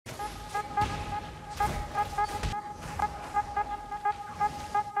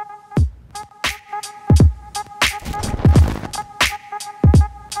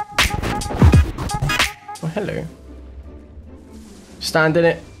Stand in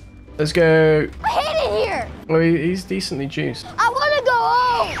it. Let's go. I hate it here. Well, he's decently juiced. I want to go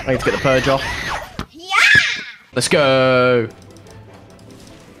home. I need to get the purge off. Yeah. Let's go.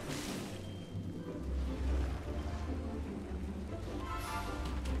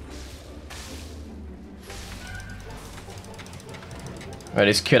 Right,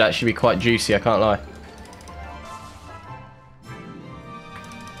 this could actually be quite juicy, I can't lie.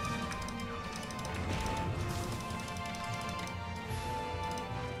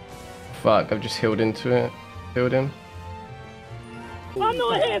 Fuck, I've just healed into it. Healed him. I'm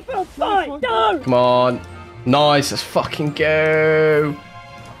not here for a fight, no! Come on. Nice, let's fucking go.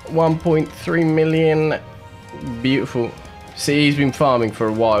 1.3 million. Beautiful. See, he's been farming for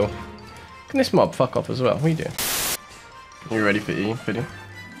a while. Can this mob fuck off as well? What are you doing? You ready for E, Fiddy?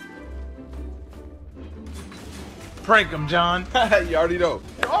 Prank him, John. You already know.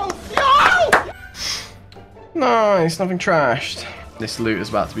 Oh, no! Nice, nothing trashed. This loot is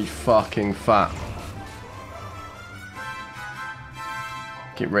about to be fucking fat.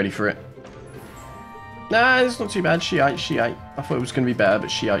 Get ready for it. Nah, it's not too bad. She ate. I thought it was going to be better, but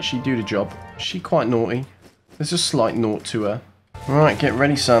she ate. She do the job. She quite naughty. There's a slight naught to her. Right, get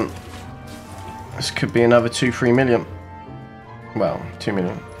ready, son. This could be another 2-3 million. Well, 2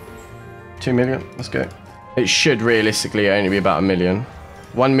 million. 2 million, let's go. It should realistically only be about 1 million.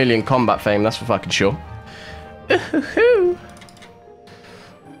 1 million combat fame, that's for fucking sure. And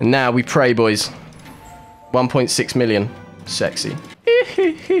now we pray, boys. 1.6 million. Sexy.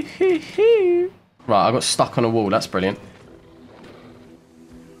 Right, I got stuck on a wall, that's brilliant.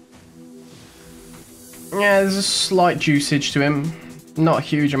 Yeah, there's a slight juicage to him. Not a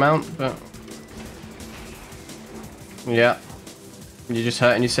huge amount, but... yeah. You're just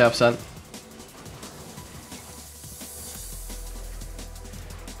hurting yourself, son.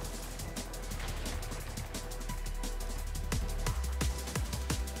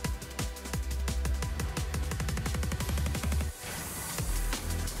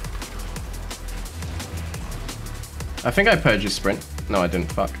 I think I purged his sprint. No, I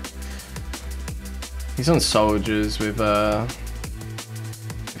didn't. Fuck. He's on soldiers with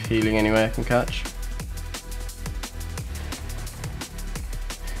healing anyway I can catch.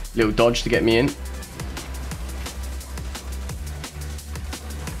 Little dodge to get me in.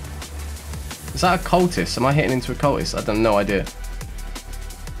 Is that a cultist? Am I hitting into a cultist? I have no idea.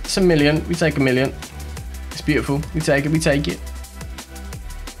 It's 1 million. We take 1 million. It's beautiful. We take it. We take it.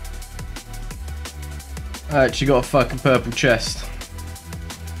 I actually got a fucking purple chest.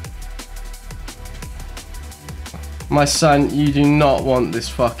 My son, you do not want this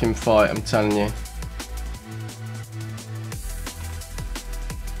fucking fight, I'm telling you.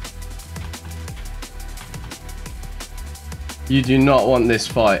 You do not want this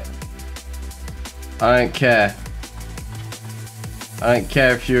fight. I don't care. I don't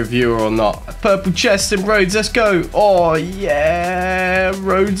care if you're a viewer or not. Purple chest and roads, let's go. Oh yeah,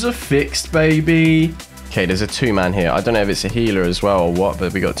 roads are fixed, baby. Okay, there's a 2-man here. I don't know if it's a healer as well or what,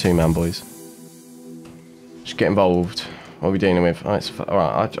 but we got 2-man, boys. Just get involved. What are we dealing with? Oh,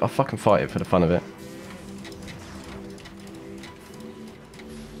 alright, I'll fucking fight it for the fun of it.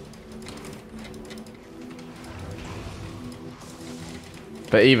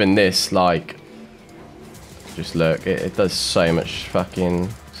 But even this, like, just look, it does so much fucking,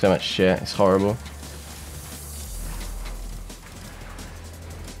 so much shit. It's horrible.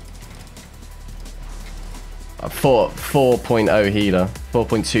 A 4.0 healer,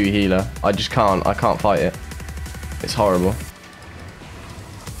 4.2 healer. I can't fight it. It's horrible.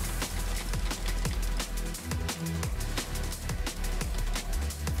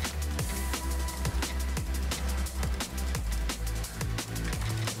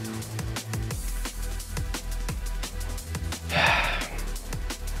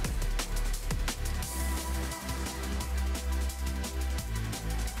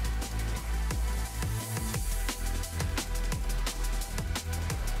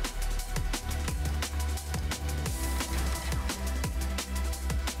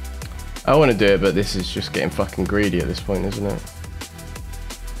 I want to do it, but this is just getting fucking greedy at this point, isn't it?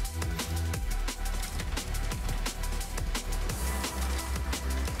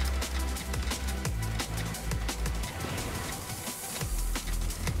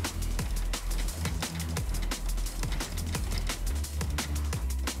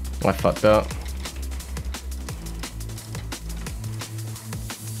 I fucked up.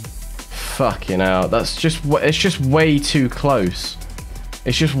 Fucking hell, that's just, it's just way too close.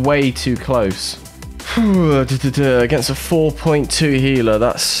 It's just way too close. Against a 4.2 healer,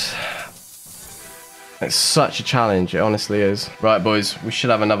 that's such a challenge, it honestly is. Right, boys, we should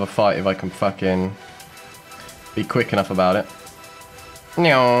have another fight if I can fucking be quick enough about it.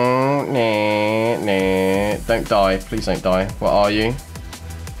 No, nah, nah. Don't die. Please don't die. What are you?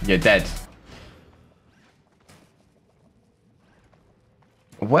 You're dead.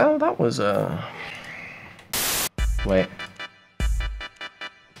 Well, that was Wait.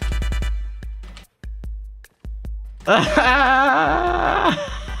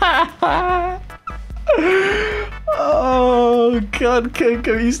 Oh God,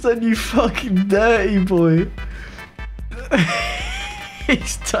 Coco, he's done you fucking dirty, boy.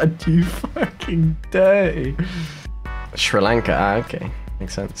 He's done you fucking dirty. Sri Lanka, okay,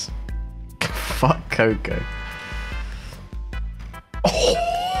 makes sense. Fuck Coco. Oh.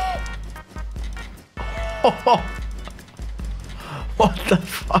 Oh. What the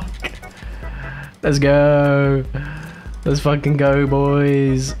fuck? Let's go. Let's fucking go,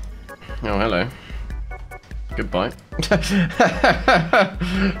 boys. Oh, hello. Goodbye.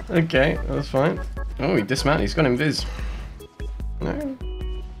 Okay, that's fine. Oh, he dismounted. He's got invis. No.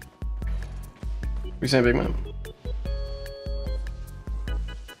 We say big man.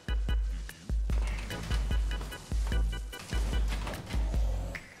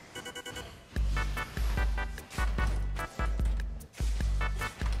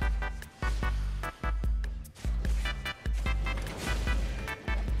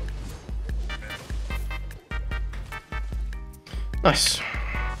 Nice.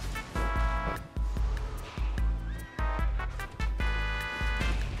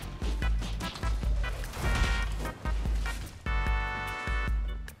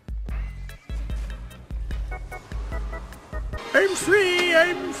 I'm free,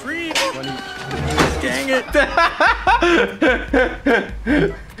 I'm free. Dang it.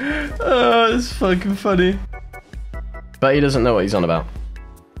 Oh, it's fucking funny. But he doesn't know what he's on about.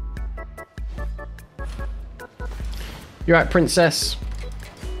 You're right, princess.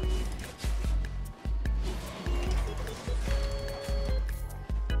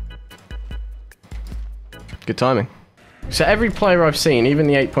 Good timing. So every player I've seen, even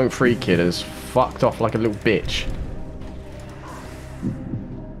the 8.3 kid, has fucked off like a little bitch.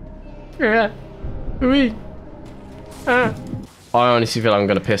 Yeah. Oui. I honestly feel like I'm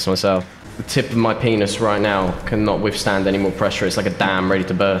gonna piss myself. The tip of my penis right now cannot withstand any more pressure. It's like a dam ready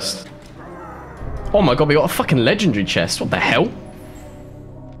to burst. Oh my god, we got a fucking legendary chest. What the hell?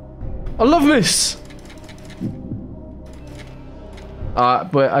 I love this.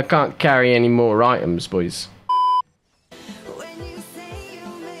 But I can't carry any more items, boys.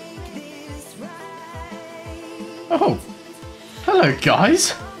 Oh. Hello,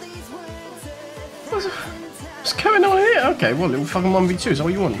 guys. What's going on here? Okay, well, little fucking 1v2. Is that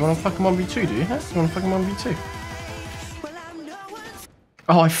what you want? You want a fucking 1v2, do you? Huh? You want a fucking 1v2?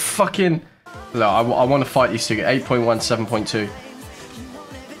 Oh, I fucking... Look, I want to fight these two. 8.1, 7.2.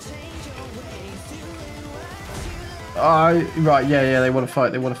 Right, yeah, they want to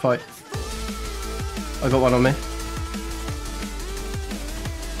fight. They want to fight. I got one on me.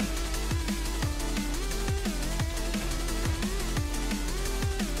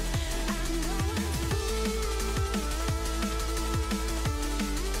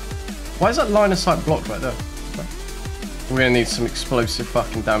 Why is that line of sight blocked right there? We're gonna need some explosive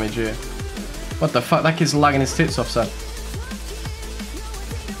fucking damage here. What the fuck? That kid's lagging his tits off, son.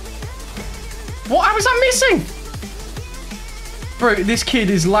 What? How is that missing? Bro, this kid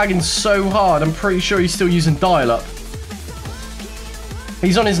is lagging so hard. I'm pretty sure he's still using dial-up.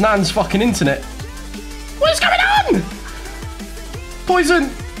 He's on his nan's fucking internet. What is going on? Poison.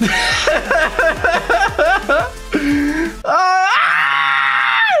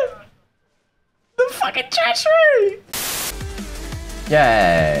 The fucking treachery.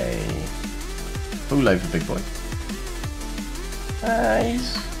 Yay. All over, big boy.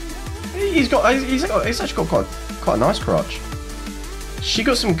 He's actually got quite a nice crotch. She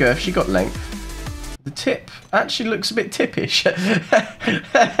got some girth. She got length. The tip actually looks a bit tippish.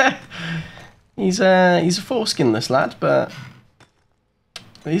 He's a foreskinless lad, but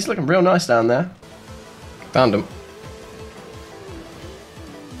he's looking real nice down there. Found him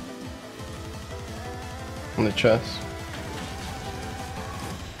on the chest.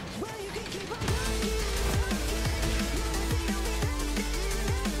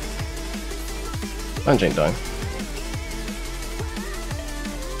 And ain't dying.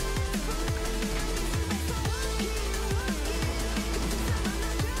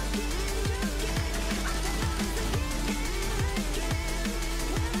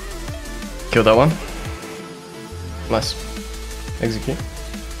 Kill that one. Nice. Execute.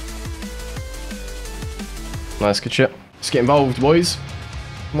 Nice, good shit. Let's get involved, boys.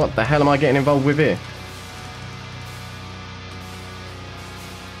 What the hell am I getting involved with here?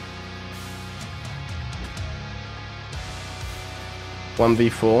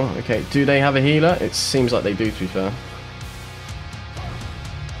 1v4. Okay, do they have a healer? It seems like they do, to be fair.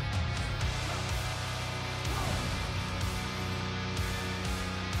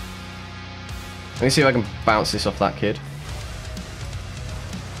 Let me see if I can bounce this off that kid.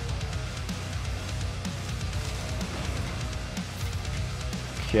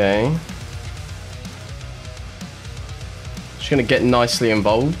 Okay. Just gonna get nicely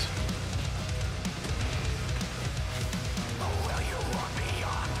involved.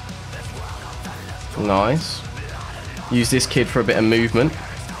 Nice. Use this kid for a bit of movement.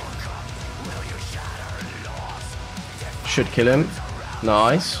 Should kill him.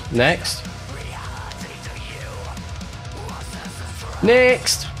 Nice. Next.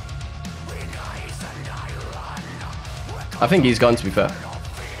 Next. I think he's gone, to be fair.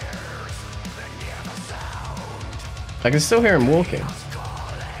 I can still hear him walking.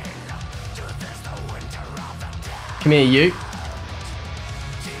 Come here, you.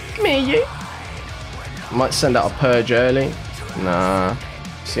 Come here, you. I might send out a purge early. Nah.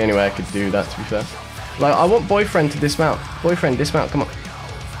 It's the only way I could do that, to be fair. Like, I want boyfriend to dismount. Boyfriend, dismount. Come on.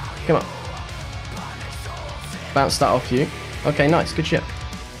 Come on. Bounce that off you. Okay, nice. Good shit.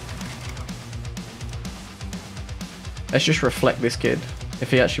 Let's just reflect this kid.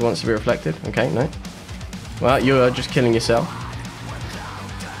 If he actually wants to be reflected. Okay, no. Well, you're just killing yourself.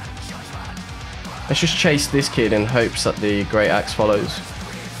 Let's just chase this kid in hopes that the Great Axe follows.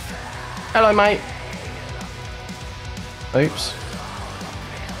 Hello, mate. Oops.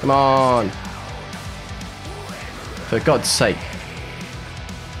 Come on. For God's sake.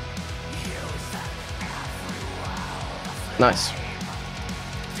 Nice.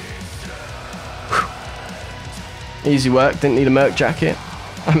 Whew. Easy work. Didn't need a merc jacket.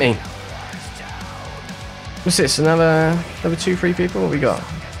 I mean... What's this? Another 2-3 people? What we got?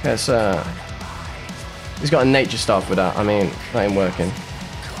 Yes, he's got a nature staff with that. I mean, that ain't working.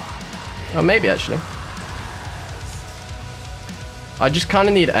 Oh, maybe actually. I just kind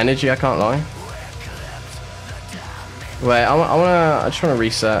of need energy. I can't lie. Wait, I just want to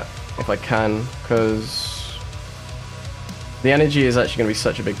reset if I can, because the energy is actually going to be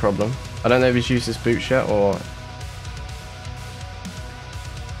such a big problem. I don't know if he's used his boots yet or.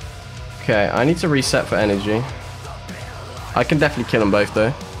 Okay, I need to reset for energy. I can definitely kill them both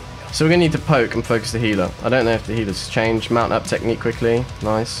though. So we're going to need to poke and focus the healer. I don't know if the healer's changed. Mount up technique quickly.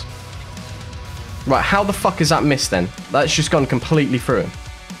 Nice. Right, how the fuck is that missed then? That's just gone completely through him.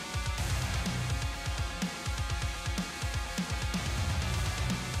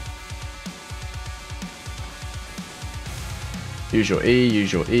 Use your E,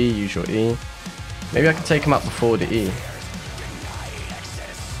 use your E, use your E. Maybe I can take him up before the E.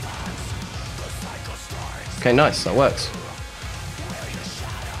 Okay, nice, that works.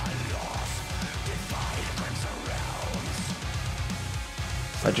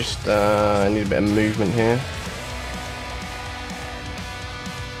 I just need a bit of movement here.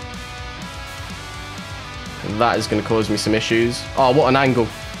 That is going to cause me some issues. Oh, what an angle.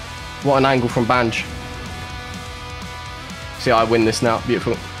 What an angle from Banj. See, I win this now.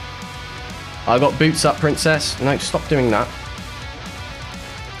 Beautiful. I got boots up, princess. No, stop doing that.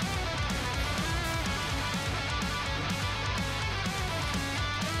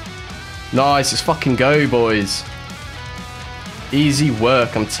 Nice, let's fucking go, boys. Easy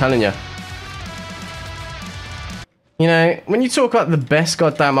work, I'm telling you. You know, when you talk about the best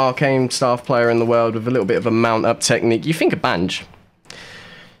goddamn Arcane staff player in the world with a little bit of a mount up technique, you think of Banj.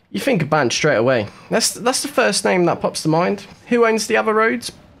 You think of Banj straight away. That's the first name that pops to mind. Who owns the other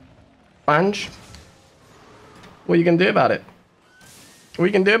roads? Banj. What are you going to do about it? What are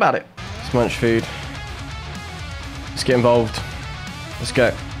you going to do about it? Let's munch food. Let's get involved. Let's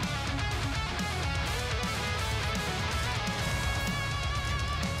go.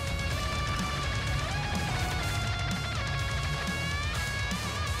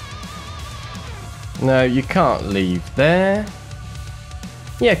 No, you can't leave there.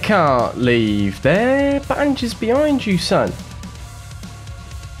 You can't leave there. Banj is behind you, son.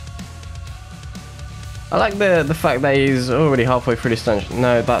 I like the fact that he's already halfway through this dungeon.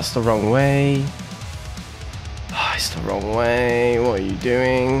 No, that's the wrong way. Oh, it's the wrong way. What are you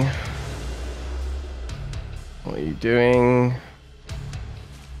doing? What are you doing?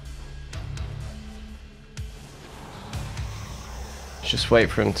 Just wait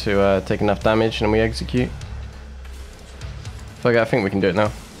for him to take enough damage and then we execute. Fuck it, I think we can do it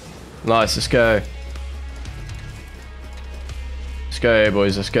now. Nice, let's go. Let's go,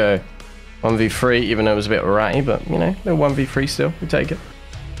 boys, let's go. 1v3, even though it was a bit ratty, but, you know, no 1v3 still. We take it.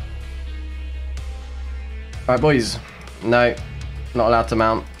 Alright, boys. No, not allowed to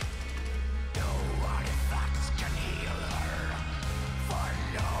mount.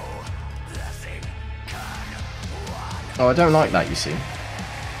 Oh, I don't like that, you see.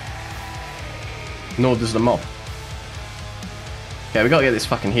 Nor does the mob. Okay, we gotta get this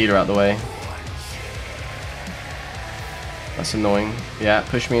fucking healer out of the way. That's annoying. Yeah,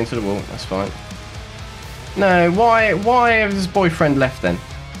 push me into the wall. That's fine. No, why has his boyfriend left then?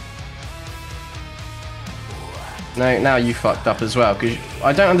 No, now you fucked up as well. Because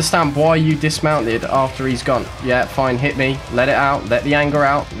I don't understand why you dismounted after he's gone. Yeah, fine, hit me. Let it out. Let the anger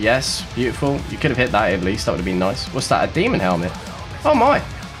out. Yes, beautiful. You could have hit that at least. That would have been nice. What's that? A demon helmet? Oh my.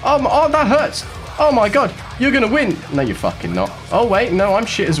 Oh, that hurts. Oh my god. You're going to win. No, you're fucking not. Oh wait, no, I'm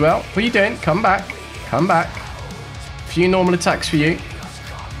shit as well. What are you doing? Come back. Come back. A few normal attacks for you.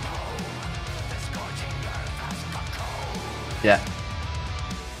 Yeah.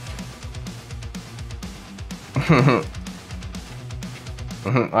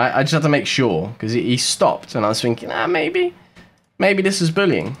 I just have to make sure, because he stopped, and I was thinking, maybe this is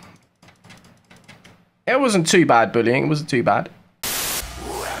bullying. It wasn't too bad bullying, it wasn't too bad.